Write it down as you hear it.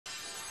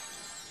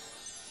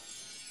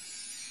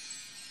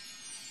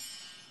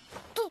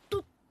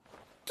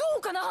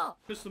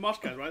Just so much,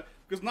 guys, right?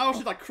 Because now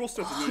she's like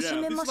cross-dressing.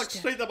 Yeah, this is like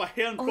straight up a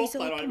Harem plot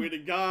line, right? Where the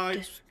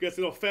guy gets,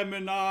 you know,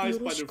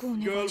 feminized by the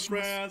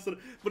girlfriends.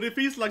 But it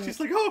feels like she's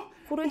like, oh,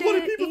 what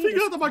do people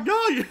think out of my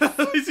guy?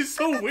 This is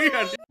so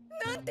weird.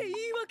 That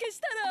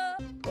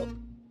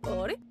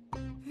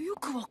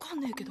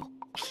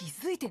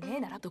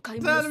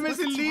makes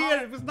it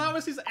weird, because now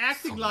she's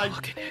acting like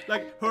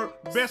her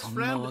best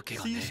friend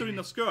sees her in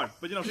a skirt,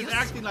 but you know she's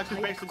acting like she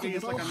basically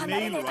is like a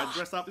male, right?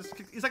 Dressed up.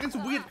 It's like it's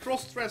weird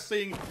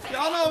cross-dressing. Yeah,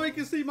 oh no, we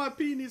can see my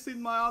penis in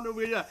my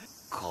underwear. Yeah.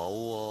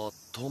 顔は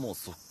友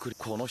そっくり。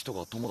この人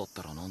が友だっ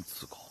たらなん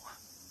つうか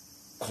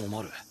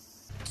困る。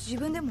 They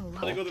go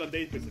to a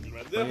date basically,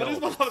 right? But this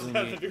one was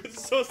because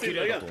it's so silly.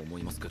 Again,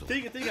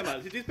 think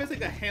about it. It's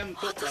basically a hand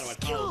plot line,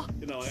 right?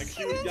 You know, a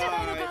cute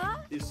guy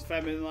is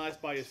feminized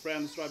by his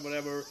friends, right?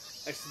 Whatever.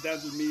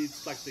 Accidentally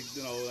meets like the,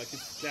 you know, like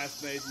his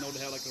classmates. You know,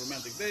 they have like a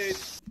romantic date.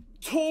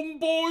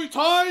 Tomboy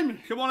time!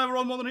 Come on,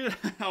 everyone, more than here.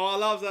 Oh, I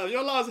love that.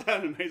 You love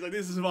animes. Like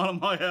this is one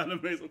of my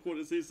animes, of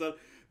course. It's that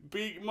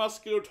big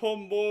muscular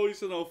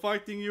tomboys, you know,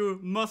 fighting you,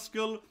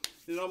 muscle.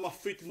 You know, I'm a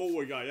fit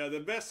mower guy. Yeah,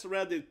 the best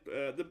Reddit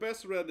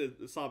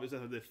sub is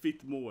the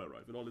fit mower,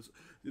 right? With all this,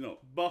 you know,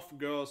 buff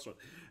girls, right?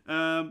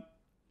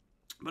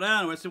 But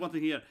anyway, so one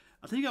thing here.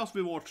 I think I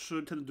also watch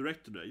Nintendo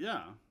Direct today.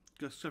 Yeah,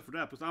 except for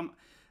that, because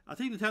I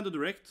think Nintendo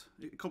Direct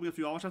coming a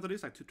few hours after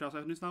this, like 2 hours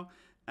after this now.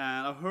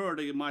 And I heard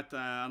they might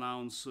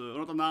announce,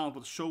 not announce,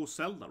 but show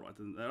Zelda, right?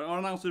 Or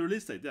announce the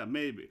release date. Yeah,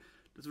 maybe.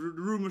 The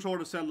rumors are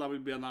the Zelda will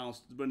be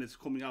announced when it's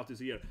coming out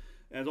this year.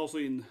 And also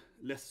in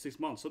less than 6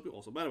 months, so that'll be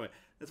awesome. By the way,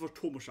 that's for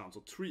Tomo-chan.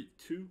 So 3,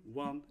 2,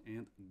 1,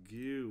 and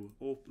go.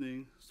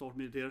 Opening, start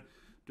minute here.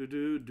 Do.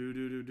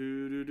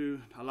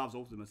 I love the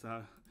opening.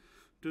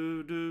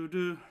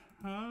 Do.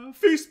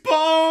 Fist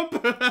bump!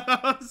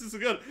 This is so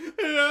good.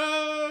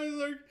 Yeah, it's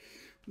like.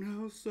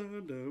 No, so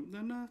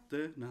not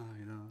the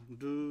night.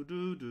 Do.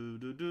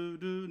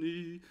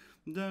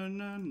 Da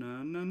na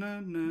na na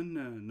na na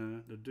na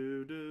na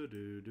do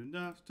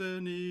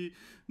destiny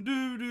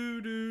do.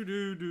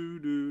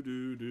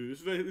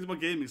 It's my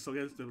gaming song.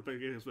 I still play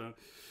games as well.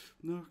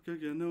 No,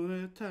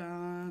 no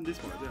time. This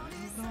one, yeah.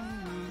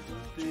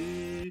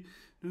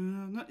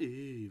 Come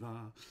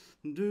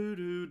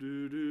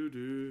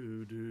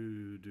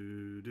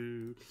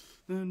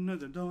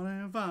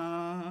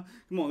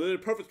on, they're a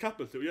perfect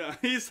couple too. Yeah,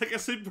 he's like a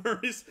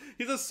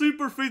he's a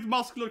super fit,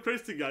 muscular,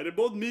 crazy guy. They're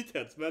both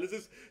meatheads, man. It's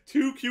just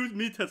 2 cute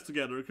meatheads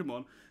together. Come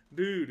on.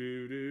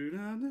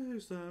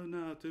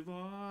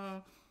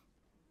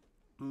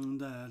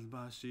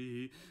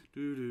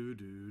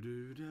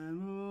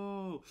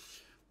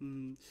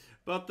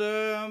 But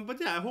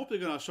yeah, I hope they're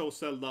gonna show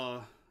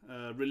Zelda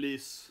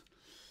release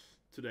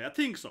today. I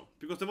think so,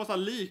 because there was a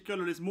leak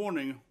earlier this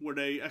morning where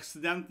they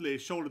accidentally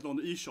showed it on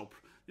the eShop.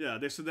 Yeah,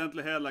 they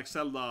accidentally had like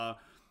Zelda,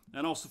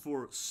 and also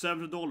for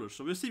 $70.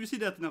 So we see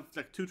that in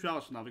like 2-3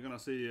 hours from now. We're gonna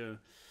see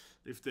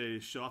if they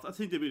show. I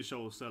think they will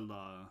show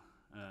Zelda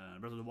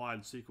Breath of the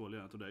Wild sequel,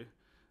 yeah, today,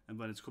 and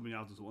when it's coming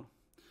out and so on.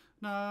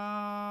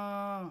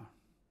 Na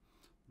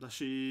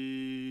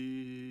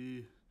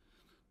Dashi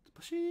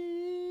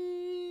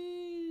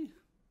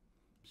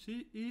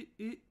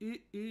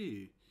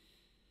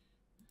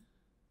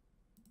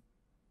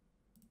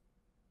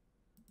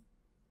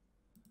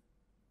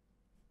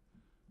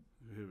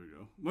Here we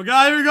go. My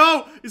guy, here we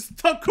go! It's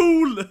so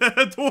cool!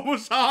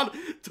 Tomo-chan!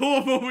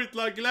 Tomo with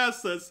like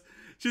glasses.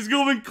 She's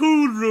going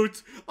cool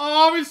route.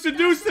 Oh, I'm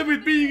seduced her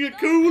with being a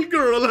cool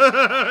girl.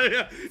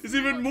 Yeah, it's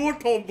even more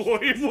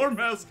tomboy, more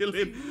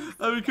masculine.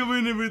 I will come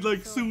in with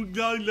like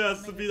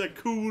sunglasses and be like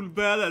cool,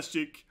 badass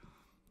chick.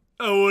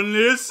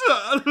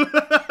 Onii-chan!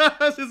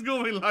 She's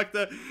going like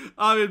that.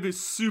 I will be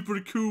super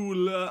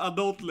cool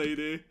adult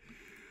lady.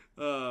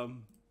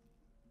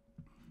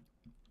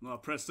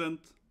 Present.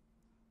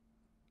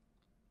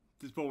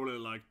 It's probably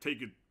like, take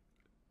it.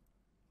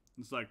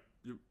 It's like,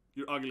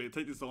 you're ugly,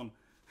 take this on.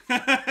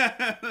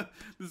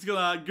 This is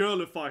gonna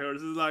girlify her.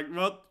 This is like,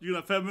 what? You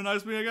gonna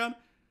feminize me again?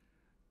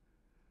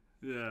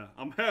 Yeah,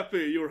 I'm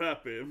happy, you're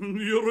happy.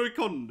 You're a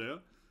conde.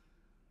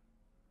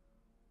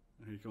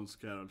 Here comes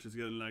Carol. She's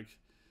getting like,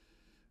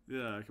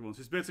 yeah, come on.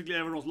 She's basically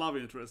everyone's love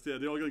interest. Yeah,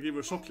 they're all gonna give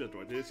her chocolate,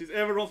 right? She's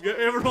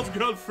everyone's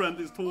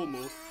girlfriend is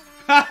Tomo.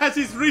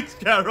 She's rich,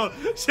 Carol.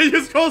 She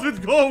just goes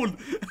with gold.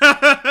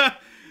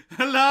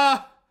 Hello.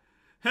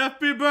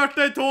 Happy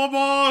birthday,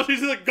 Tomo!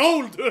 She's like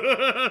gold!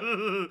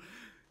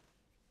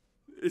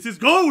 This is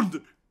gold!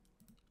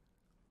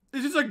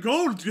 This is a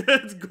gold!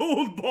 It's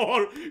gold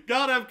bar!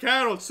 Gotta have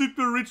Carol,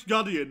 super rich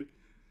guardian.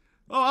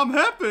 Oh, I'm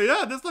happy,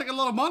 yeah, that's like a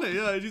lot of money.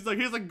 Yeah, she's like,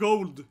 here's a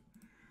gold.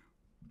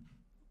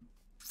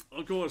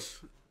 Of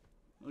course.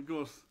 Of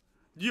course.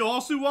 Do you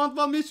also want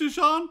one, Mr.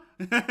 Sean?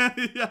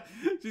 Yeah,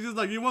 she's just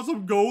like, you want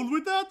some gold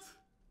with that?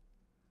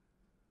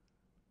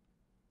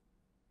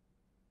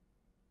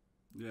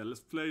 Yeah, let's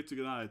play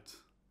tonight.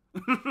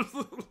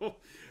 The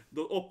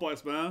oppa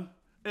is, man.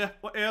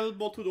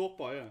 Elbow to the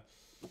oppa, yeah.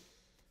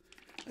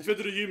 I went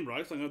to the gym,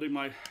 right? So I'm gonna do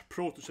my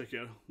proto check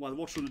here while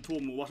watching the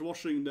Tomo,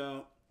 watching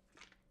the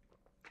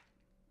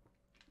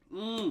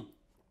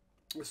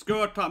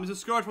Skirt time. It's a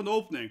skirt from the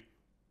opening.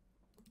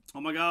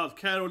 Oh my god,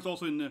 Carol's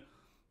also in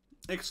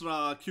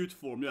extra cute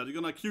form. Yeah, they're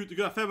gonna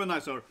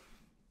feminize her.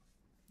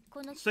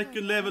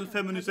 Second level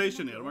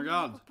feminization here. Oh my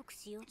god.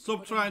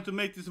 Stop trying to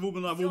make this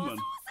woman a woman.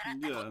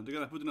 Yeah, they're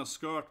gonna put in a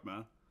skirt,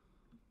 man.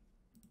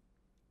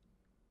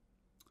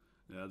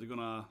 Yeah, they're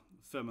gonna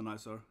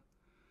feminize her.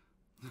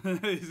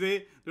 You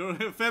see? They're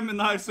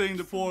feminizing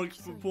the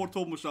poor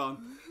Tomo-chan.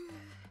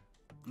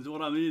 That's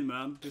what I mean,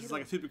 man. This is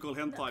like a typical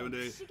hentai when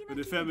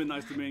they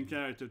feminize the main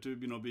character to,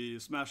 you know, be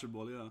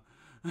smashable, yeah.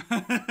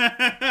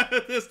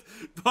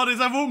 But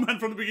it's a woman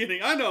from the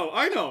beginning. I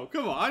know.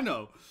 Come on, I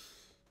know.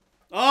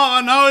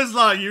 Oh, now it's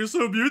like, you're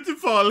so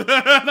beautiful.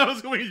 Now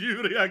it's going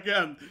Yuri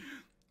again.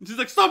 She's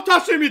like, stop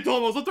touching me,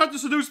 Tomo. Stop trying to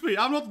seduce me.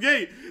 I'm not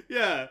gay.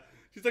 Yeah.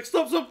 She's like,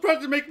 stop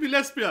trying to make me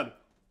lesbian.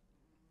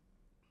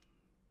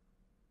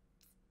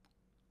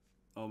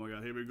 Oh my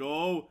god, here we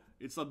go.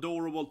 It's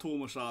adorable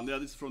Tomo-chan. Yeah,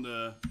 this is from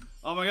the...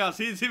 Oh my god,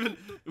 he's even...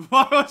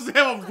 Why does he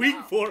have a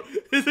wig for?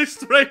 It's like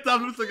straight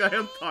up looks like a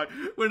hentai.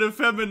 When they're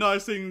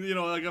feminizing, you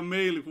know, like a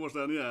male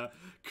person, yeah.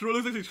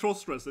 Looks like it's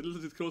cross-dressing. Looks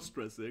like it's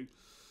cross-dressing.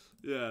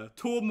 Yeah,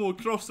 Tomo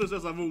crosses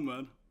as a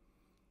woman.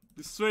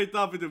 It's straight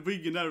up with the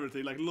wig and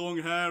everything, like long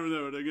hair and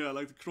everything, yeah,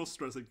 like the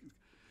cross-dressing.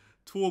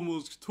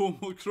 Tomo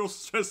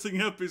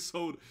cross-dressing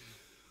episode.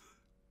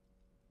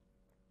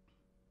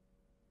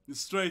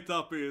 It's straight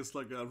up is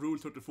like a Rule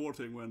 34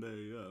 thing when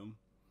they,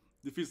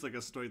 it feels like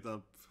a straight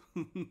up.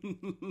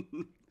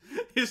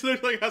 It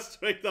looks like a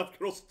straight up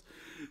cross.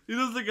 It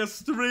looks like a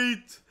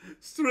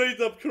straight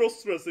up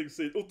cross-dressing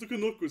scene.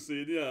 Otokonoko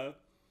scene, yeah.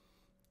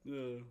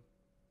 Yeah.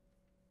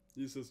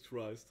 Jesus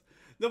Christ.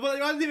 No,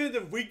 but I didn't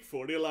have the wig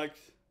for. They're like,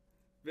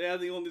 they're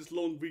adding on this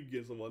long wig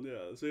and so on,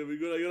 yeah. So we're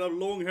gonna have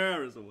long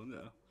hair and so on,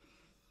 yeah.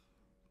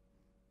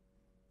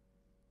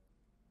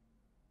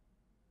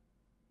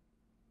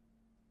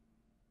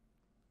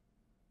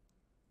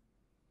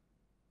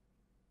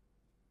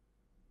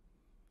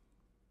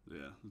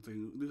 Yeah, looks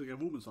like a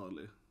woman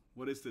suddenly.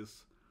 What is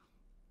this?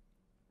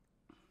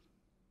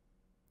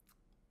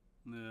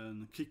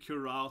 And kick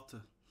her out.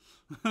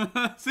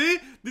 See?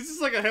 This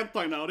is like a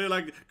hentai now. They're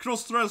like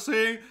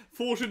cross-dressing,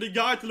 forcing the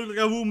guy to look like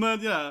a woman,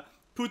 yeah.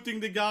 Putting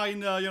the guy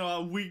in a, you know,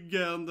 a wig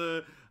and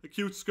a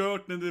cute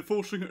skirt, and they're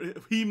forcing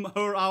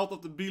her out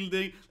of the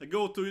building. Like,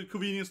 go to a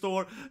convenience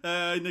store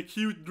in a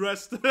cute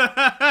dress.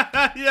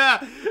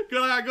 Yeah,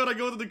 gotta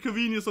go to the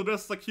convenience store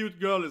dressed as a cute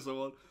girl and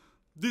so on.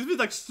 This is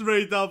like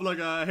straight up like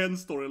a hen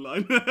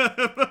storyline.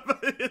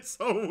 It's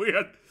so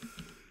weird.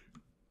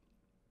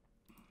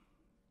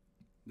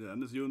 Yeah,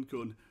 and this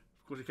Yun-kun,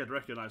 of course he can't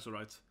recognize her,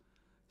 right?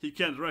 He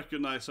can't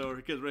recognize her,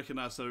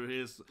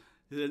 He's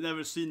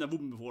never seen a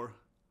woman before.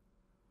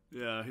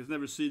 Yeah, he's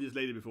never seen this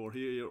lady before.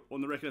 He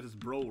only recognizes his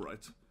bro,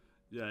 right?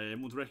 Yeah, he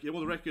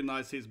won't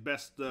recognize his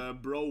best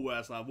bro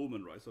as a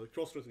woman, right? So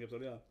cross-dressing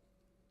episode, yeah.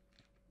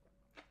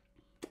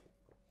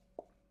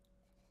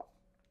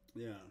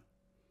 Yeah.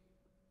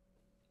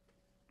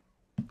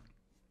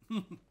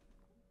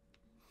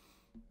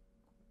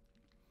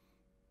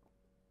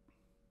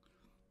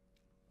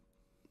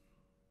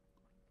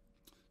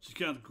 She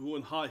can't go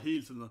in high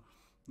heels and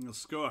a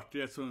skirt,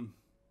 yeah, so...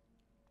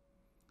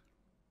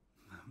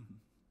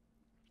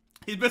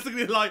 He's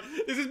basically like,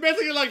 this is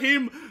basically like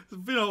him,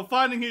 you know,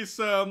 finding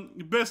his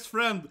best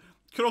friend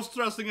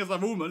cross-dressing as a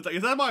woman. It's like,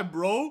 is that my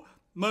bro?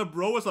 My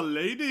bro as a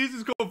lady? He's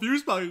just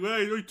confused by, wait,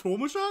 are you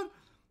Tomo-chan?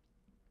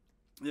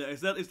 Yeah,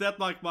 is that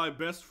like my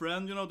best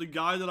friend, you know, the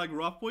guy that I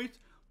grew up with?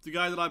 The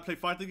guy that I play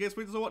fighting games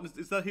with and so on?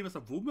 Is that him as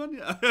a woman?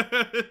 Yeah.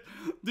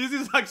 This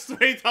is like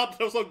straight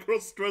out of some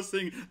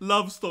cross-dressing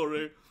love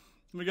story.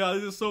 Oh my god,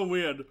 this is so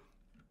weird.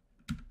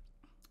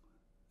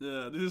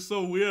 Yeah, this is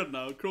so weird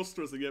now.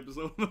 Cross-dressing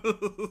episode.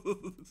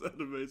 It's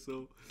anime,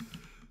 so...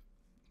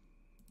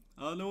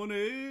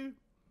 Onii.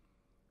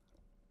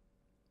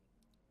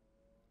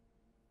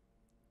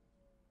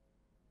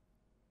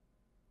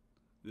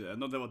 Yeah,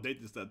 not that what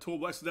date is that.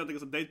 Tomo accidentally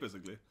gets a date,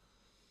 basically.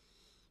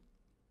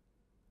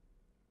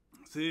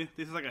 See,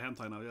 this is like a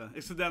hentai now, yeah.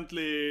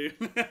 Accidentally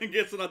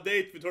gets on a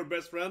date with her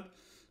best friend.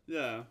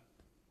 Yeah.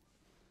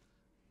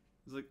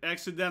 It's like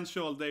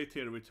accidental date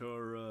here with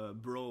her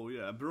bro,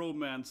 yeah.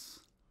 Bromance.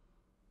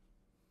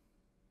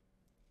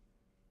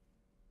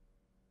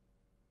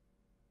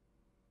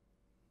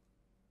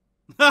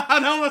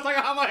 And I was like,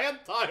 I'm a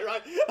hentai,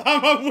 right?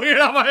 I'm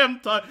a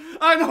hentai.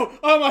 I know,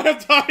 I'm a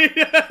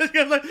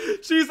hentai. Like,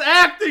 she's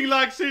acting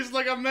like she's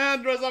like a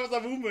man dressed up as a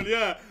woman,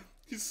 yeah.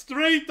 He's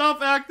straight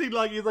up acting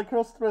like he's a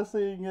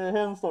cross-dressing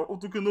hen star,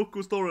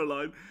 Otokonoko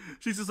storyline.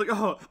 She's just like,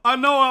 oh, I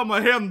know I'm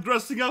a hen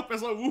dressing up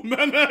as a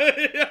woman.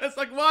 Yeah, it's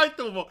like, why,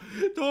 Tomo?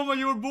 Tomo,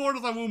 you were born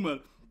as a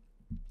woman.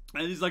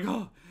 And he's like,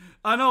 oh,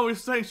 I know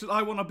it's saying that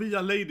I want to be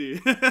a lady.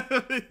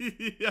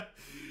 Yeah.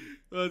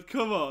 But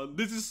come on,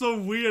 this is so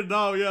weird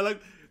now, yeah,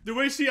 like, the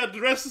way she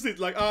addresses it,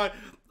 like,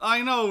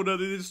 I know that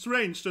it is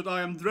strange that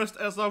I am dressed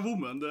as a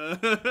woman.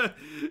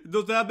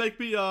 Does that make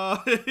me you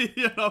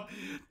know,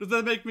 does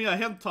that make me a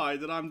hentai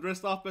that I'm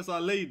dressed up as a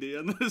lady?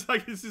 And it's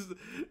like, this is a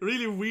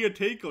really weird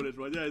take on it,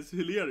 right? Yeah, it's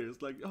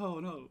hilarious. Like,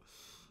 oh no.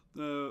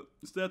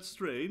 Is that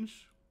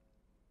strange?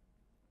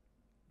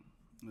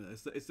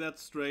 Is that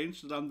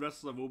strange that I'm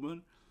dressed as a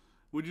woman?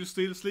 Would you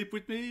still sleep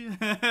with me?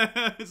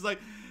 It's like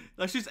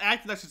she's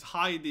acting like she's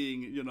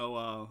hiding, you know,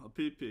 a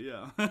pee-pee,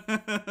 yeah.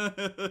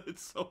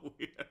 It's so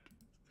weird.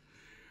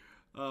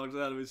 Oh,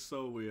 that is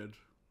so weird.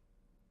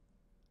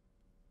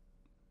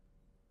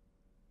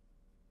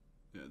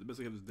 Yeah, the best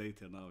I have is date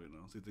here now, you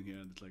know, sitting here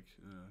and it's like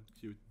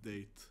cute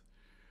date,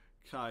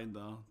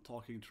 kinda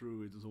talking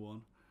through it and so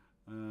on.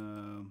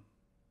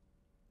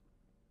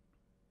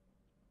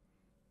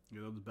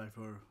 Get on the back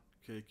of her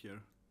cake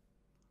here.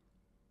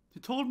 He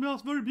told me I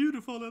was very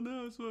beautiful and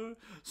I was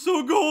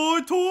so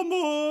good,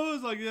 Tomo!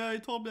 It's like, yeah, he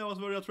told me I was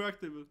very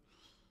attractive.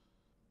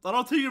 I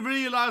don't think he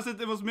realized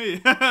that it was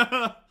me.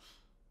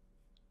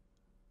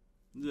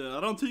 Yeah,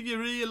 I don't think he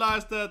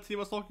realized that he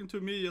was talking to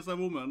me as a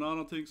woman. I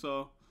don't think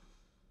so.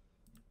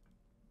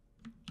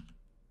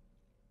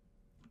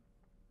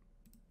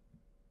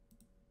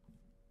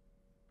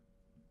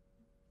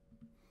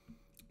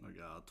 Oh my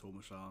god,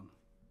 Tomo-chan.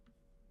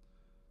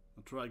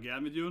 I'll try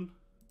again with you.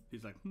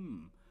 He's like,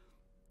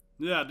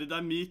 yeah, did I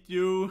meet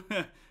you?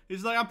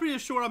 He's like, I'm pretty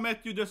sure I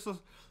met you just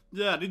as...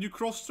 Yeah, did you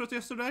cross-dress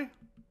yesterday?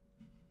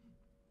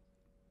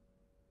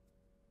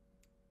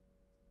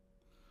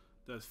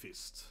 That's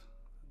fist.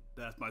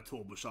 That's my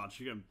Tomo-chan.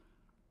 She can...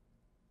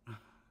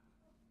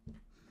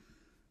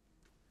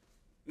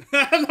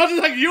 Not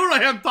like you're a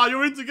hentai,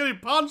 you're into getting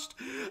punched.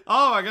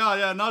 Oh my god,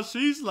 yeah, now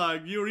she's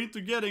like, you're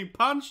into getting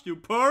punched, you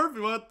perv,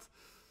 what?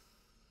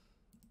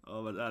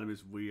 Oh, but anime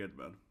is weird,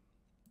 man.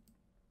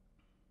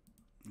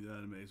 Yeah,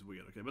 anime is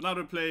weird, okay. But now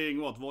they're playing,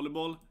 what,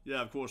 volleyball?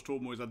 Yeah, of course,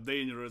 Tomo is a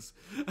dangerous...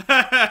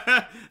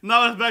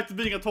 Now it's back to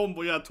being a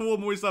tomboy, yeah.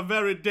 Tomo is a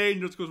very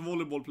dangerous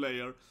volleyball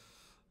player.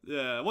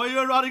 Yeah, why are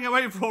you running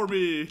away from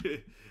me?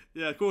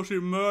 Yeah, of course she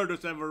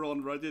murders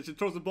everyone, right? Yeah, she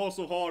throws the ball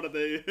so hard that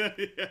they...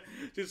 Yeah,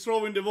 she's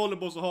throwing the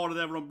volleyball so hard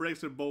that everyone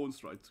breaks their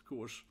bones, right? Of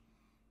course.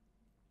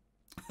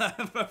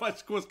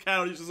 Of course,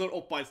 Carol uses her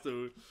oppies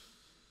too.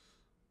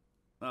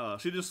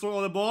 She just threw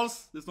all the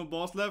balls. There's no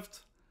balls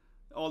left.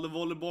 All the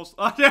volleyballs.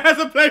 She has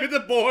to play with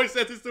the boys.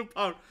 That is too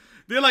powerful.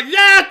 They're like,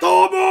 yeah,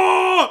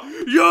 Tomo!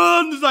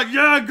 Yun! It's like,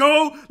 yeah,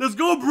 go! Let's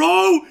go,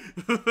 bro!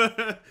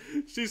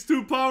 She's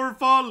too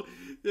powerful.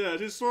 Yeah,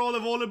 she threw all the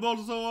volleyballs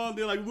and so on.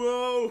 They're like,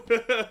 whoa!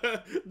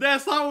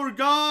 That's our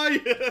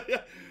guy!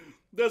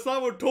 That's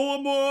our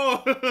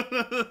Tomo!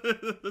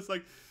 It's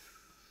like,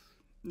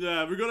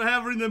 yeah, we're gonna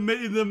have her in the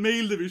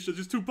male division.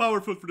 She's too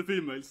powerful for the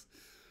females.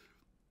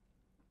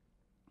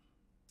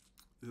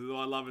 Oh,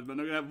 I love it, man.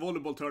 We're gonna have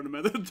volleyball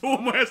tournament and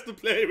Tomo has to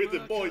play with the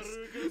boys.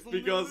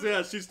 Because,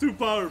 yeah, she's too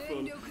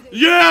powerful.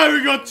 Yeah,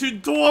 we got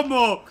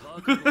Tomo!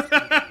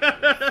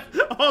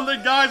 All the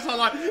guys are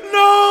like,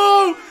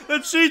 no!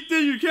 That's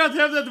cheating! You can't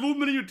have that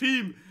woman in your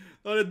team!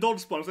 Oh, the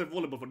dodgeball. I said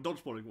volleyball for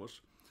dodgeball it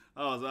was.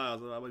 Oh,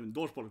 I mean,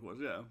 dodgeball it was,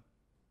 yeah.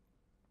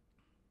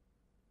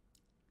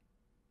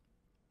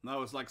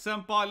 Now it's like,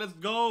 senpai, let's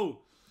go!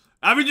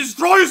 I will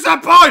destroy you,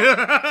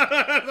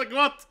 senpai! Like,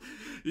 what?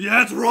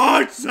 Yeah, that's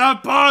right,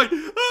 senpai!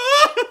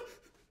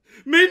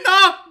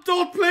 Minna!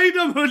 Don't play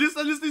them!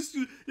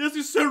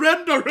 Just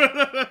surrender!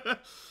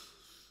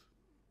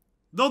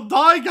 Don't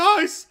die,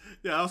 guys!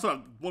 Yeah, I'm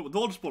sorry,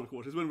 dodgeball, of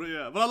course.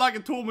 Yeah, but I like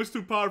it. Tomo is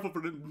too powerful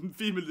for the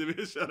female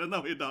division, and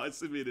now he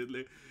dies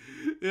immediately.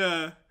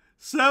 Yeah.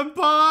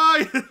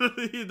 Senpai!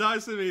 He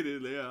dies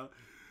immediately, yeah.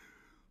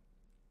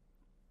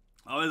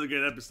 Oh, it's a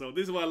great episode.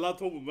 This is why I love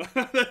Tomo, man.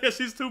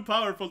 She's too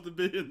powerful to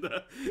be in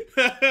there.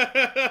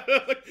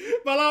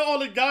 But now all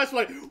the guys are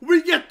like,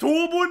 we get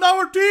Tomo in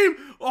our team!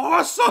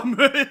 Awesome!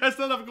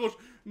 Instead of course,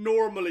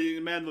 normally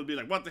men would be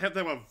like, what the heck,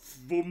 they have a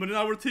woman in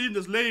our team?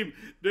 That's lame.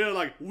 They're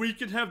like, we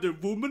can have the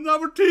woman in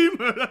our team!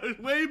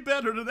 Way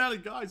better than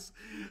that, guys.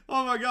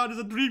 Oh my god, it's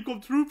a dream come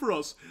true for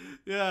us.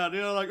 Yeah,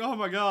 they're like, oh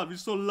my god, we're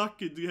so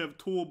lucky to have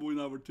Tomo in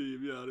our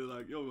team. Yeah, they're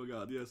like, oh my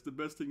god, yes, the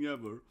best thing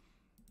ever.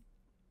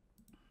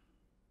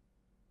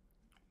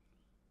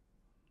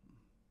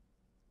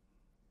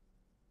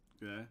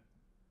 Okay.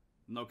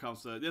 Now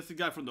comes that's the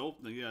guy from the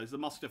opening. Yeah, he's the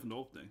muscle guy from the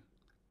opening.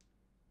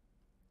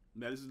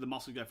 Yeah, this is the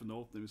muscle guy from the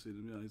opening. We see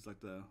him. Yeah, he's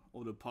like the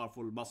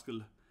powerful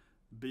muscle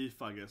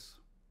beef, I guess.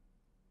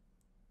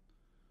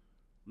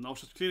 Now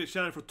she's clearly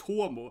shouting for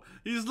Tomo.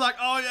 He's like,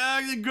 oh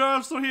yeah, the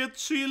girls are here to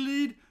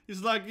cheerlead.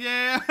 He's like,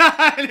 yeah,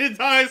 and he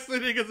dies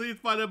and he gets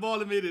hit by the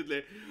ball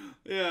immediately.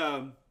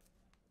 Yeah,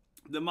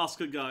 the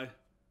muscle guy.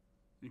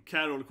 And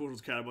Carol, of course,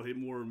 doesn't care about him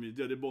more than me.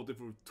 Yeah, they bought it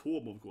for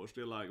Tomo, of course.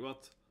 They're like,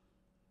 what?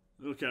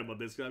 I don't care about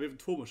this guy, we have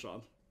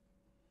Tomo-chan.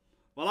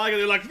 But I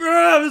get like,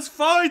 let's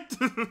fight!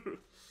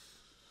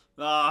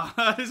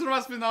 This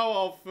reminds me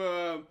now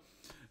of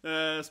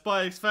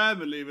Spike's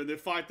family when they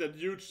fight that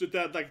huge,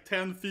 that like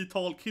 10 feet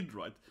tall kid,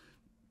 right?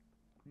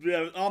 We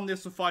have Anya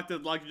to fight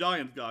that like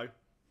giant guy.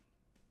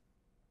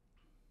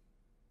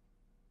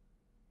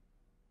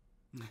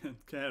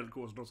 Karen, of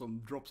course,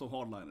 drop some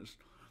hardliners.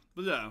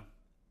 But yeah.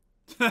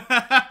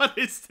 What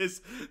is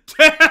this?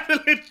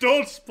 Definitely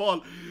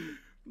dodgeball!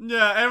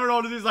 Yeah,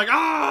 everyone is like,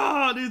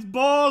 these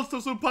balls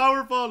are so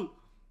powerful!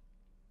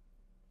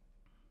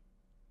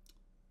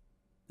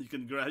 He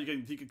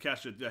can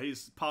catch it. Yeah,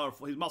 he's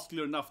powerful. He's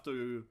muscular enough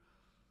to.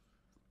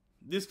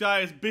 This guy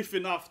is biff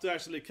enough to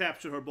actually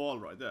capture her ball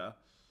right there.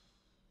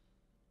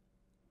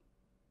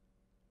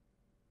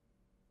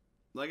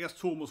 I guess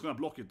Tomo's gonna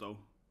block it though.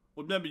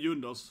 Or maybe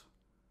Yun does.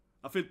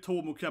 I think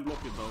Tomo can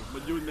block it though,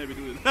 but Yun maybe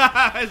do it.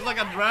 It's like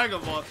a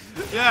Dragon Ball.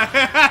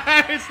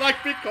 Yeah, it's like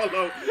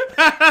Piccolo.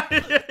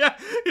 Yeah.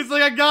 It's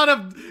like a god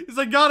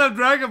of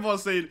Dragon Ball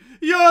scene.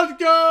 You're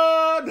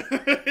good.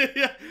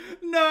 Yeah.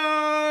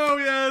 No,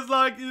 yeah, it's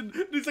like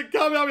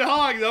coming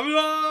behind them.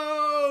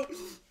 No.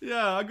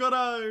 Yeah, I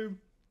gotta.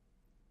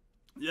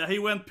 Yeah, he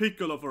went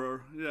Piccolo for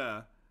her.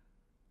 Yeah.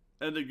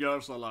 And the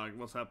girls are like,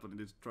 what's happening?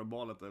 It's try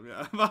ball at them.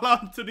 Yeah.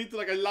 But to need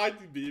like a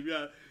lightning beam.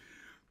 Yeah.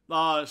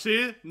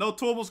 See? No,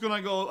 Tomo's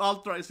gonna go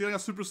Ultra. She's gonna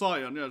Super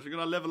Saiyan. Yeah, she's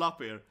gonna level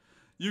up here.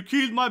 You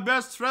killed my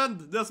best friend.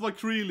 That's my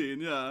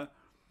Krillin. Yeah.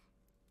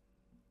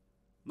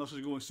 Now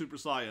she's going Super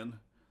Saiyan.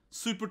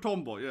 Super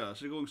Tomboy. Yeah,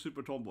 she's going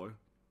Super Tomboy.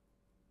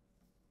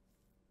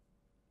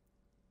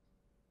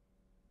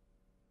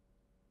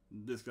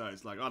 This guy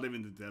is like, I don't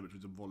even do damage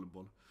with the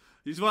volleyball.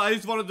 I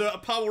just wanted to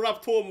power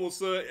up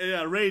Tomo's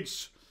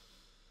rage.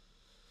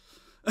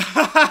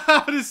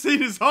 This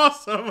scene is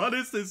awesome. What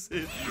is this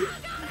scene?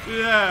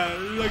 Yeah,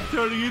 like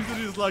turning into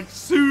this like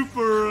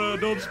super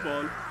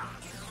dodgeball.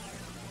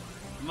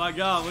 My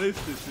god, what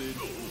is this scene?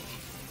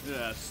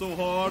 Yeah, so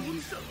hard.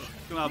 It's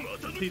gonna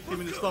hit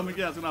him in the stomach.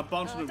 Yeah, it's gonna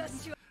bounce him.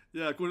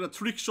 Yeah, going a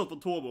trick shot for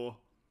Tomo.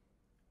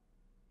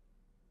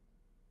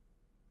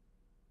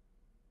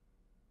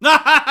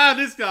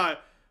 This guy.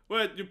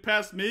 Wait, you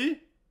passed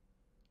me?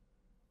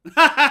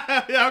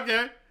 Yeah,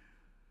 okay.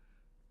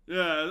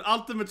 Yeah,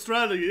 ultimate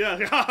strategy, yeah.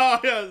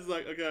 Yeah, it's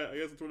like, okay, I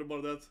guess it's really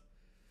about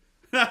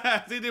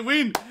that. See, they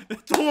win!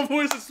 Tomo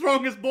is the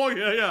strongest boy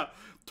here, yeah.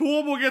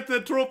 Tomo get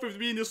the trophy of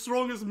being the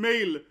strongest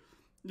male.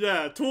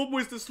 Yeah, Tomo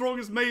is the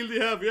strongest male they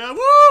have, yeah,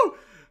 woo!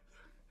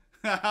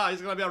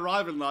 He's gonna be a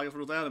rival now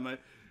for the anime.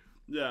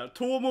 Yeah,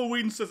 Tomo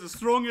wins as the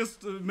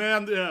strongest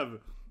man they have.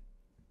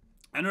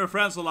 And her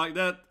friends are like,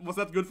 that was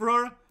that good for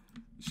her?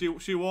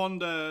 She won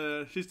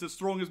the, she's the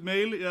strongest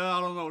male? Yeah,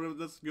 I don't know,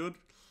 that's good.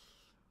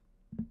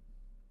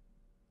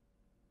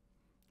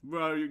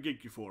 What are you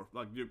geeky for?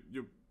 Like, you...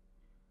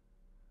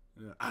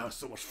 Yeah, that was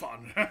so much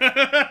fun.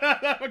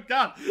 Oh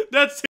god,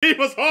 that scene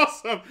was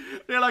awesome!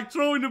 They're like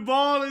throwing the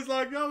ball, it's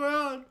like, oh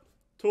man!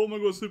 Tomo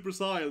goes Super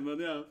Saiyan, man,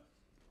 yeah.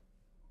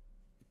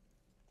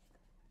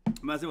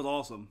 Man, it was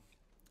awesome.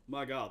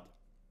 My god.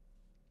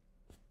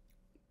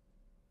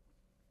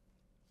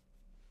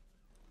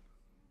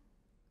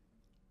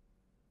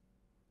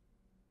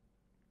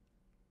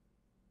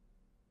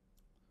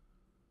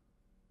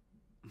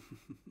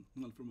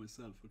 Not for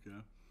myself, okay.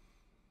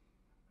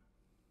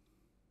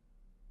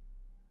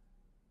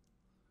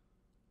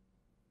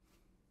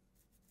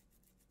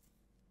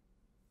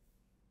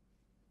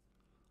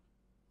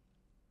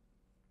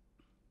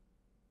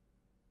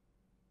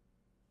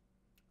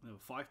 They have a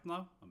fight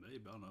now? Oh,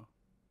 maybe, I don't know.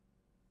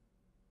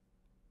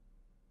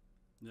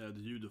 Yeah,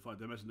 the judo fight.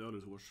 I mentioned earlier,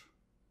 of course.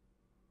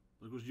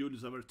 But of course, judo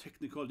is a very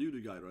technical judo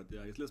guy, right?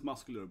 Yeah, he's less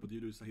muscular, but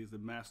judo is, he's the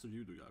master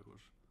judo guy, of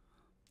course.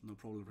 No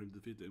problem for him to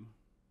defeat him.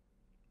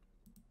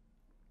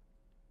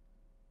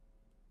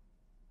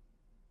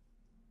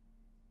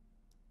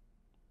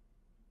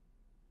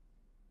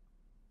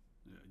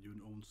 Yeah,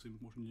 Yun owns him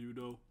motion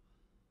judo.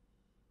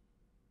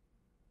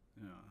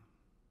 Yeah.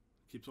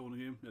 Keeps owning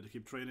him. Yeah, they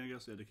keep training, I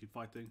guess. Yeah, they keep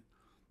fighting.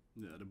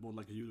 Yeah, they're both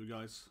like judo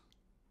guys.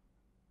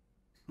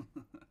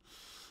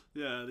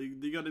 Yeah,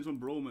 they got into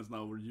some bromance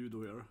now with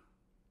judo here.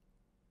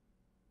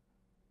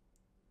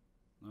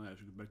 Oh, yeah, I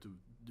should go back to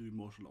doing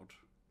martial art.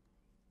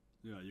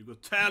 Yeah, you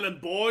got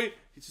talent, boy!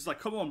 He's just like,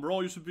 come on,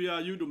 bro, you should be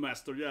a judo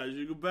master. Yeah, you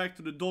should go back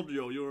to the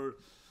dojo. You're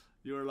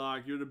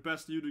the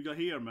best judo guy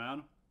here,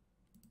 man.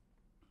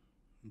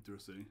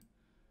 Interesting.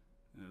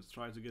 Yeah, let's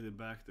try to get him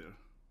back there.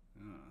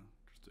 Yeah,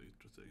 interesting.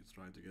 Let's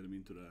try to get him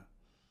into the...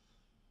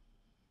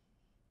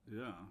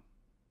 Yeah.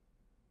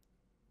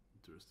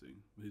 Interesting.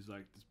 But he's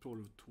like, it's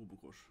probably Tomo,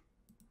 of course.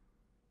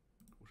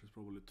 Of course, it's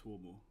probably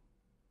Tomo.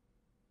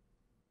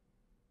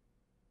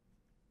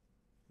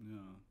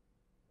 Yeah.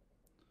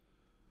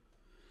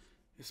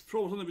 It's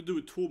probably something we do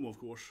with Tomo, of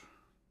course.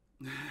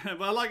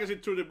 But I like how she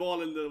threw the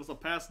ball and there was a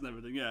pass and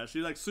everything. Yeah, she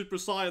like Super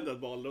Saiyan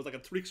that ball. There was like a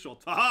trick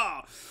shot.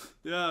 Haha!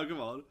 Yeah, come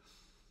on.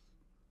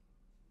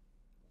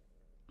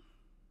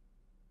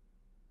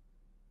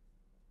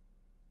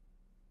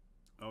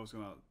 I was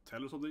gonna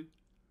tell her something.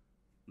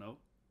 No?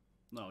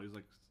 No, he's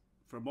like,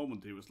 for a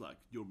moment he was like,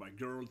 you're my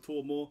girl,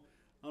 Tomo.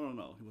 I don't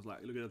know. He was like,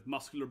 look at that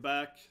muscular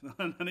back.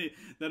 And then he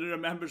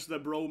remembers the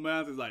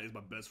bromance. He's like, he's my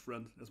best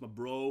friend. That's my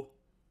bro.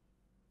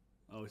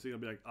 Oh, is he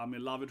gonna be like, I'm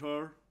in love with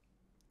her?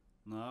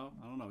 No,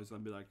 I don't know. He's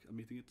gonna be like, I'm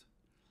meeting it.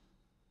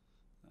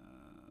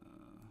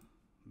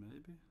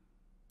 Maybe.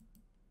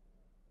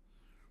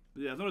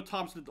 But yeah, I know the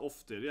time's a little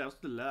off there. Yeah, it's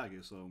a little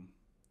laggy, so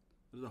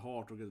it's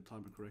hard to get the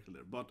timing correctly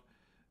there. But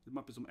there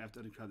might be some after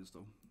ending credits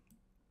though.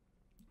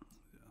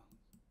 Yeah.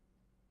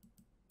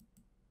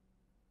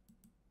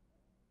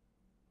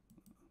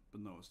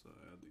 But no, it's the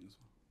ending as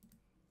well.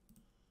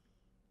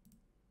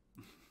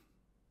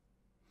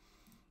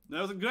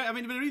 That was great. I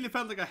mean, it really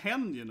felt like a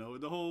hen, you know.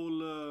 The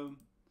whole,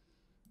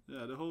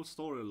 yeah, the whole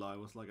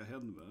storyline was like a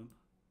hen, man.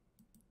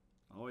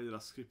 Oh, I did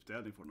a script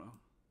ending for now.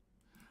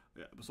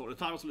 Yeah, but sorry, the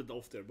time was a little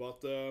off there,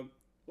 but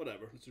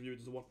whatever. Let's review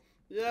it as one.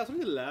 Yeah, it's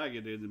really laggy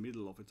in the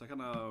middle of it. It's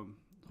kind of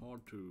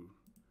hard to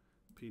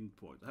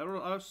pinpoint. I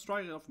was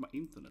trying it off my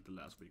internet the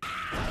last week.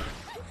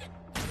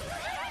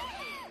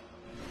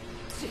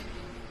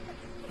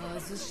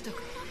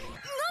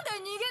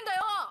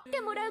 て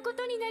もらうこ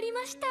とになり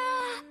ました。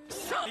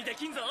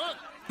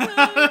 I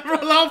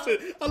love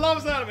it. I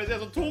love this anime. Yeah,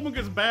 so Tomo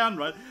gets banned,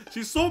 right?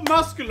 She's so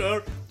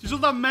muscular. She's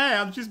just a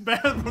man. She's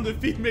banned from the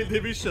female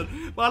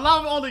division. But I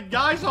love all the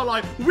guys are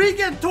like, we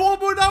get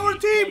Tomo in our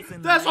team.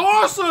 That's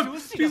awesome.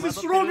 She's the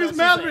strongest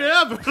man we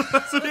ever.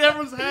 So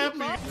everyone's happy.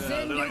 Yeah,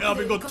 they're like, oh,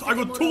 I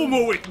got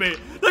Tomo with me.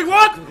 Like,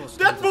 what?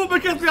 That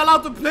woman can't be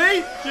allowed to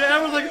play? Yeah,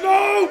 everyone's like,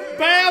 no,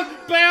 ban,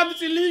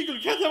 it's illegal.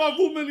 You can't have a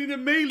woman in the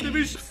male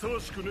division.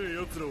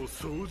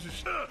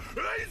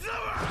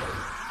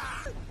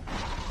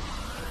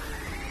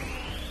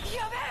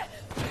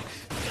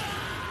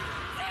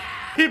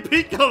 He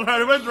picked on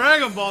her with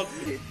Dragon Ball.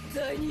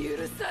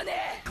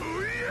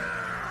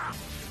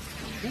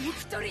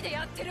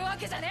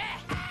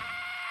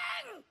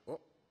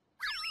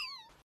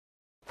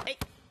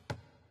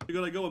 You're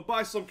gonna go and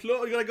buy some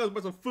clothes, you're gonna go and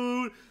buy some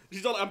food.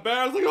 She's all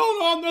embarrassed, like, oh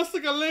no, I'm dressed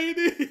like a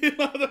lady. You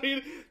know what I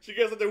mean? She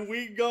gets like the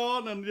wig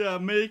on and yeah,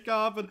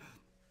 makeup and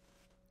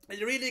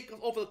it really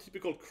comes off a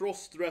typical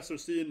cross-dresser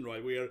scene,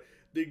 right? Where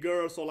the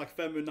girls are like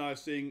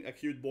feminizing a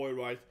cute boy,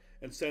 right?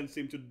 And sends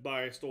him to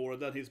buy a store,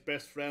 and then his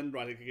best friend,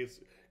 right,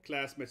 his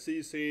classmate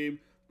sees him,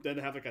 then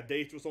they have like a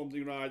date or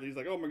something, right, and he's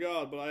like, oh my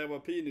god, but I have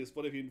a penis,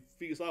 what if he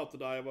figures out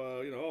that I have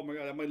a, you know, oh my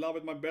god, am I in love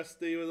with my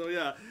bestie, so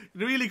yeah,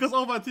 it really goes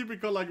off a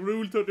typical, like,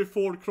 Rule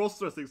 34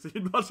 cross-dressing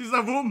scene, but she's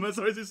a woman,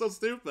 so she's so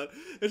stupid,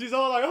 and she's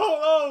all like, oh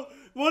no,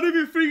 what if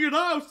you figured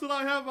out that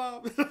I have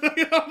a,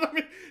 you know what I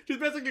mean, she's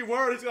basically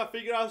worried she's gonna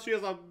figure out she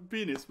has a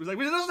penis, she's like,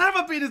 we doesn't have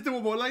a penis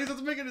anymore, like, it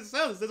doesn't make any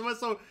sense, that's why it's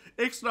so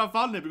extra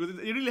funny, because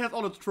it really has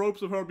all the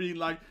tropes of her being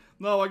like,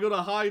 no, I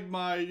gotta hide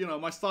my, you know,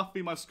 my stuff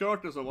in my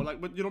skirt or so. Like,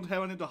 but you don't have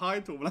anything to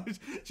hide to. Like,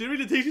 she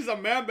really thinks she's a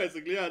man,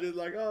 basically. Yeah, she's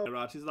like, oh,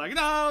 right. She's like,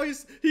 no,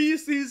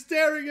 he's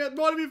staring at.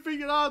 What have you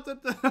figured out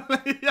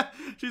that? Yeah,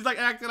 she's like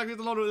acting like it's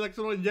a lot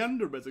of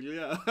gender, basically.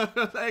 Yeah,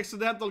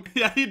 accidental.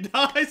 Yeah, he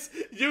dies.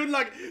 Jun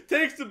like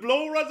takes the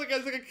blow, right? Like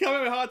it's like a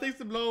camera takes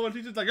the blow, and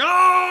she's just like,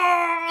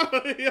 ah!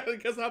 Yeah, I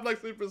guess I'm like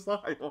Super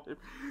Saiyan on him.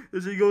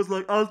 And she goes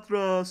like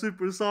Ultra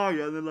Super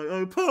Saiyan, and then like,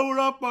 oh, power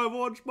up my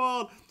watch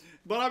ball.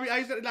 But I mean,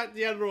 I said like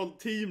the general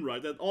team,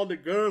 right? That all the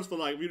girls were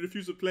like, we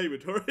refuse to play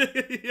with her.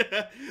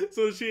 Yeah.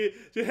 So she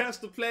has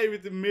to play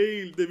with the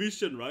male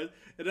division, right?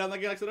 And then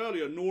like I said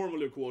earlier,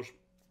 normally of course,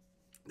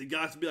 the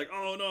guys would be like,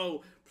 oh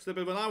no.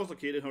 When I was a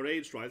kid in her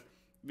age, right?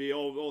 We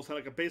always had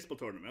like a baseball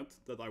tournament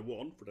that I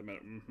won for the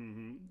matter.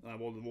 I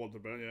won the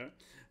tournament, yeah.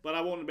 But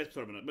I won the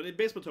baseball tournament. But in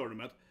baseball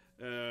tournament,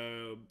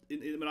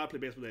 when I play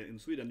baseball in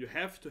Sweden, you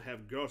have to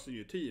have girls in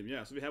your team.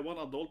 Yeah. So we have one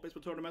adult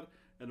baseball tournament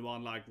and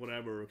one like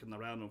whatever kind of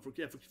random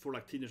for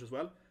like teenagers as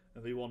well.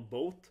 And we won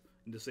both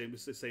in the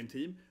same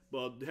team.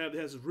 But it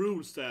has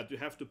rules that you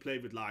have to play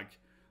with like,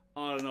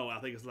 I don't know, I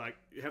think it's like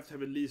you have to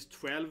have at least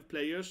 12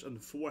 players and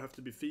 4 have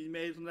to be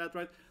females and that,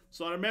 right?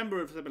 So I remember,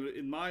 for example,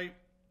 in my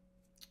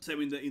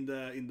in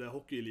the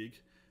hockey league,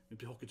 we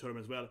play hockey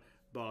tournament as well.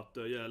 But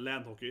yeah,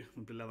 land hockey,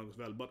 we play land hockey as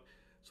well. But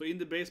so in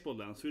the baseball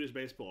then, Swedish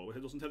baseball, it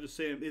doesn't have the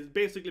same. It's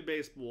basically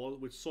baseball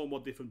with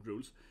somewhat different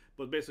rules,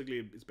 but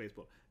basically it's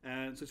baseball.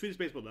 And so Swedish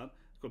baseball then,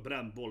 it's called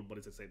brännboll, but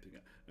it's the same thing,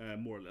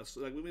 more or less.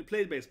 So like when we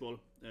played baseball,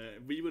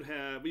 we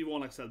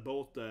won, like I said,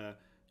 both the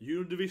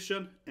junior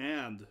division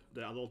and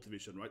the adult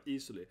division, right,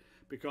 easily.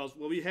 Because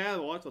what we had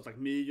was like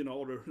me, you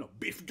know, other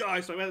beef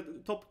guys, so we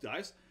had top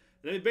guys.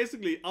 And then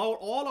basically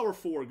all our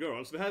 4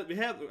 girls, we had I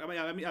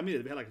mean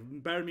we had like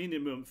bare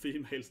minimum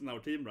females in our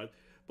team, right?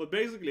 But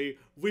basically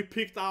we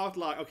picked out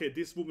like, okay,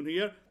 this woman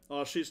here,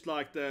 she's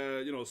like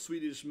the, you know,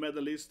 Swedish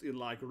medalist in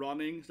like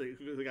running, so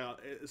they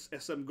got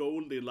SM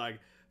gold in like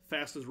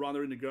fastest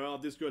runner in the girl.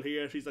 This girl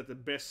here, she's like the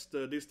best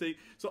this thing.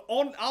 So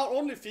our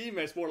only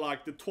females were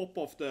like the top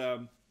of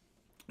the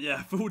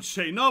food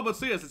chain. No, but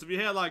seriously, so we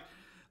had like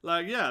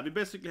yeah, we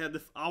basically had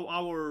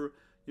our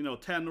you know,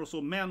 10 or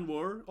so men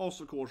were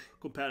also, of course,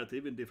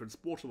 competitive in different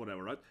sports or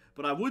whatever, right?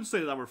 But I would say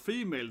that our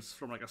females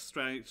from like a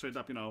straight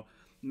up, you know,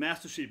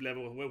 mastership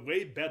level were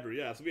way better,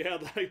 yeah. So we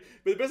had like,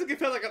 but it basically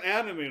felt like an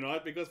anime,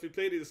 right? Because we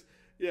played this,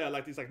 yeah,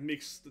 like this like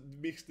mixed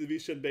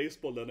division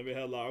baseball, then, and we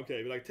had like,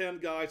 okay, like 10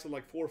 guys and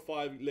like 4 or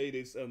 5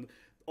 ladies, and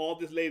all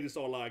these ladies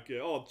are like,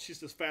 oh, she's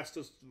the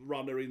fastest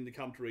runner in the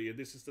country, and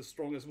this is the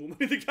strongest woman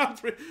in the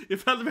country. It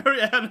felt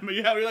very anime.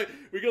 Yeah,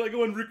 we're gonna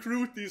go and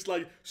recruit these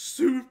like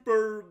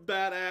super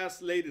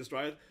badass ladies,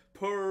 right?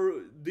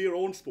 Per their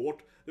own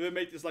sport. We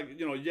make this like,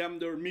 you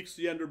know, mixed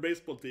gender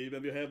baseball team,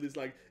 and we have these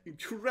like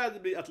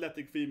incredibly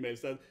athletic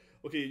females that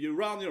okay, you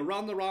run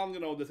around,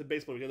 there's a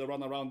baseball, you gotta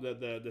run around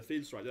the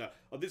fields, right? Yeah.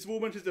 This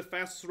woman, she's the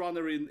fastest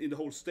runner in the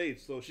whole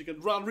state, so she can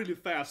run really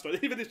fast,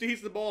 right? Even if she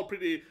hits the ball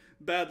pretty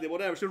badly,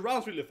 whatever, she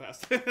runs really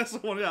fast.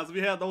 So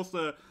we had those,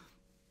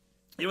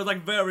 it was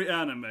like very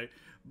anime.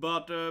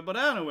 But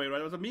anyway,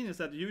 right, what I mean is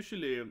that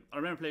usually, I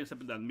remember playing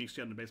something that mixed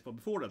gender baseball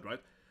before that, right?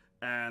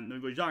 And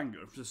when we were younger,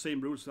 it was the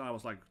same rules, and I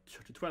was like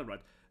 12,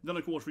 right? Then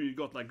of course when you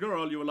got like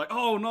girl, you were like,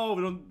 oh no,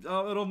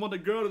 I don't want a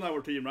girl in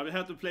our team, right? We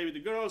had to play with the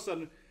girls,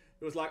 and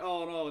it was like,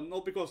 oh no,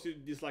 not because you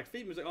dislike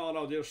females, like, oh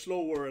no, they're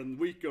slower and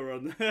weaker,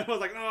 and I was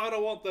like, no, I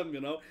don't want them,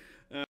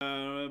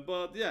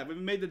 But yeah, we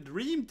made a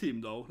dream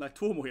team though, like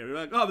Tomo here. We're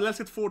like, oh, let's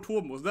get 4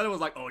 Tomos. Then it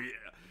was like, oh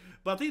yeah.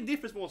 But I think the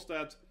difference was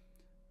that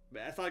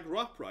as I grew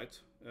up, right,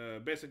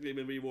 basically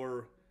when we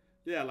were,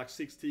 like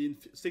 16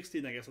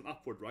 I guess, and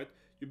upward, right,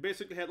 you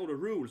basically had all the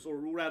rules, or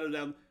rather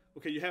than,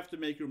 okay, you have to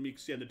make your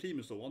mixed gender team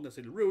and so on, that's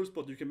in the rules,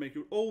 but you can make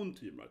your own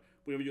team, right?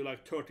 When you're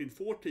like 13,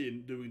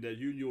 14 doing the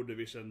junior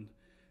division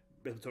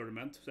battle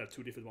tournament, so that's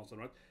 2 different ones,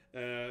 right?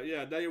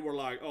 Then you were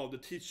like, oh, the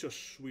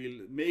teachers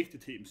will make the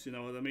teams, you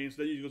know what I mean? So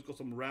then you just got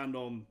some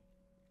random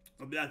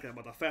black guy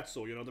about a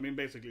fatso, you know what I mean?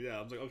 Basically, yeah,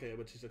 I was like, okay,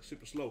 but she's like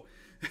super slow,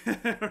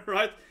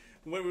 right?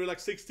 When we were like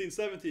 16,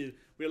 17,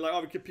 we were like,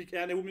 oh, we can pick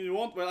any woman you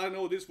want. Well, I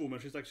know this woman.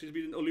 She's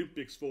been in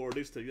Olympics for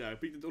this thing. Yeah, I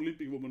picked the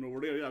Olympic woman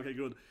over there. Yeah, okay,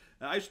 good.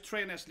 I used to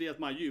train actually at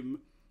my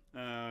gym.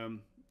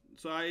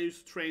 So I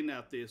used to train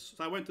at this.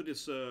 So I went to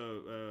this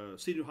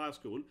senior high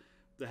school.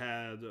 They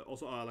had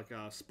also like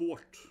a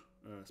sport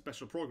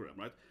special program,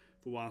 right?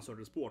 For one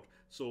certain sport.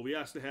 So we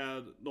actually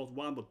had not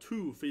 1 but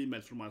 2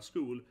 females from my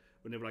school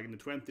when they were like in the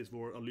 20s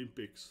for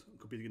Olympics,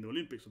 competing in the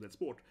Olympics of that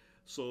sport.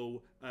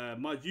 So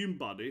my gym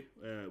buddy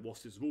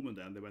was this woman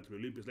then. They went to the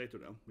Olympics later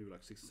then. We were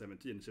like 16,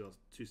 17.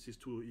 She's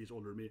 2 years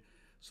older than me.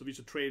 So we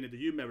used to train at the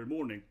gym every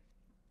morning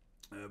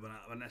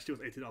when she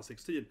was 18 or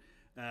 16.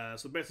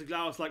 So basically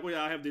I was like, well,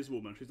 yeah, I have this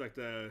woman. She's like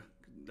the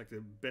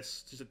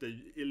best, she's like the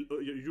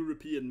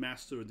European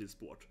master in this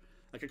sport.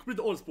 Like a complete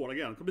old sport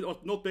again,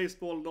 not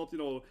baseball, not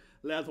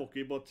land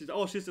hockey, but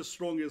she's the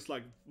strongest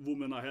like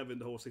woman I have in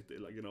the whole city.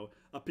 Like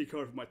I pick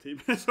her for my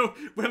team. So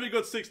when we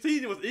got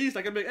 16, it was easy.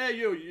 Like I'm like, hey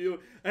you,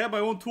 I have my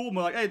own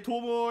Tomo. Like hey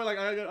Tomo, like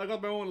I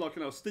got my own like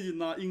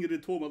Stina,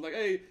 Ingrid, Tomo. Like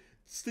hey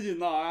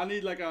Stina, I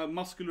need like a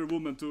muscular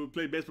woman to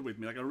play baseball with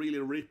me, like a really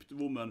ripped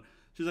woman.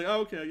 She's like,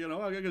 oh, okay, I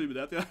can do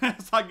that. Yeah.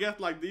 So I get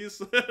like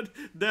this,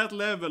 that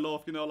level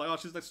of, like, oh,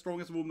 she's the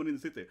strongest woman in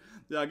the city.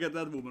 Yeah, I get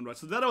that woman, right?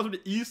 So that was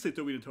really easy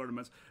to win in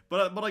tournaments.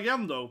 But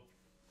again, though,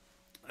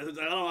 I don't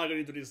know how I got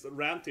into this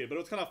rant here, but it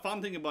was kind of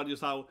fun thing about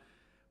just how,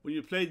 when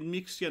you played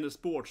mixed gender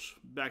sports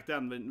back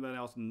then, when I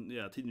was in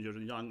teenagers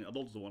and young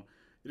adults and so on,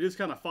 it is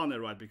kind of funny,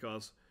 right?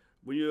 Because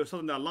when you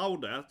suddenly allow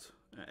that,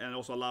 and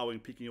also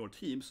allowing picking your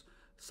teams,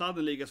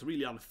 suddenly it gets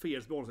really unfair.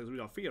 It's really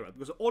unfair, right?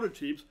 Because other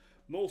teams,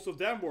 most of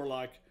them were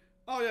like,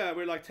 oh yeah,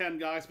 we're like 10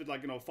 guys with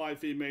like 5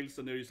 females,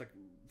 and they're just like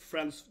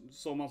friends,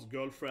 someone's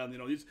girlfriend,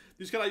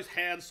 these guys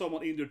had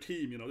someone in their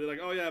team, they're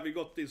like, oh yeah, we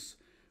got this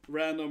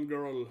random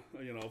girl,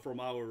 from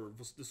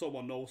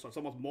someone knows, like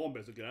someone's mom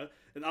basically, right?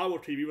 And our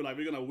team, we were like,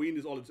 we're gonna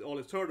win all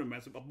these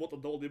tournaments, but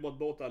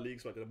both our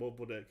leagues, right? Both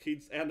for the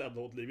kids and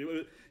adult league.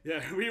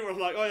 We were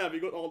like, oh yeah, we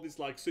got all these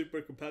like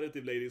super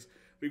competitive ladies.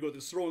 We got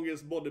the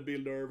strongest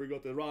bodybuilder, we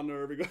got the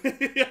runner,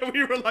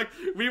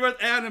 we were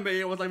anime.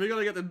 It was like, we're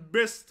gonna get the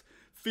best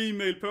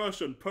female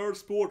person per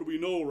sport we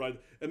know, right?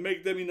 And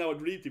make them in our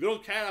dream team. We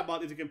don't care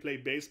about if you can play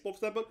baseball,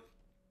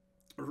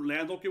 or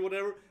land hockey,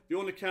 whatever. We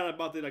only care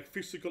about the like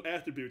physical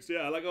attributes.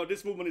 Yeah, like, oh,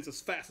 this woman is the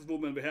fastest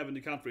woman we have in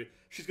the country.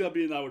 She's gonna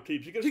be in our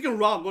team. She can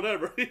run,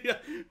 whatever. Yeah,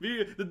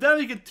 then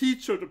we can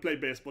teach her to play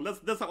baseball.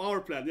 That's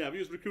our plan. Yeah, we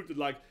just recruited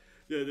like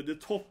the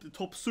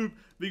top soup.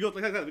 We got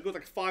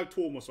like 5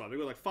 Tomos, right? We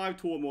got like 5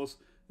 Tomos.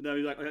 And then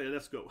we're like, okay,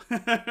 let's go.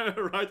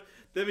 Right?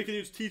 Then we can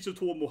just teach the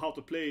Tomo how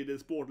to play the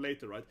sport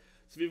later, right?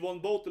 So we won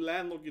both the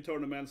land hockey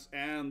tournaments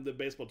and the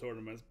baseball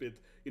tournaments, but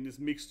in this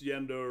mixed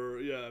gender,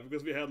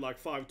 because we had like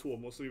 5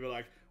 Tomos, so we were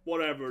like,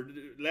 whatever,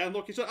 land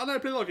hockey, so I never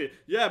played hockey.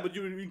 Yeah, but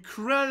you're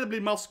incredibly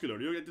muscular.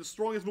 You're the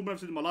strongest woman I've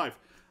seen in my life.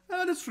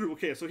 That's true.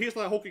 Okay, so here's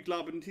like a hockey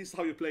club, and here's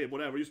how you play it,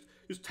 whatever.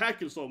 Just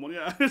tackle someone,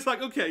 yeah. It's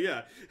like, okay,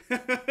 yeah.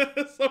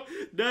 So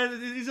that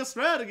is a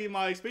strategy in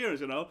my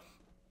experience,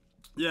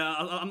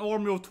 Yeah, an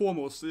army of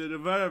Tomos. They're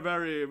very,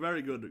 very,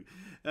 very good.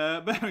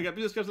 But anyway,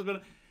 just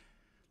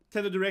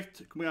Tender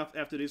Direct coming up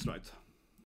after this, right?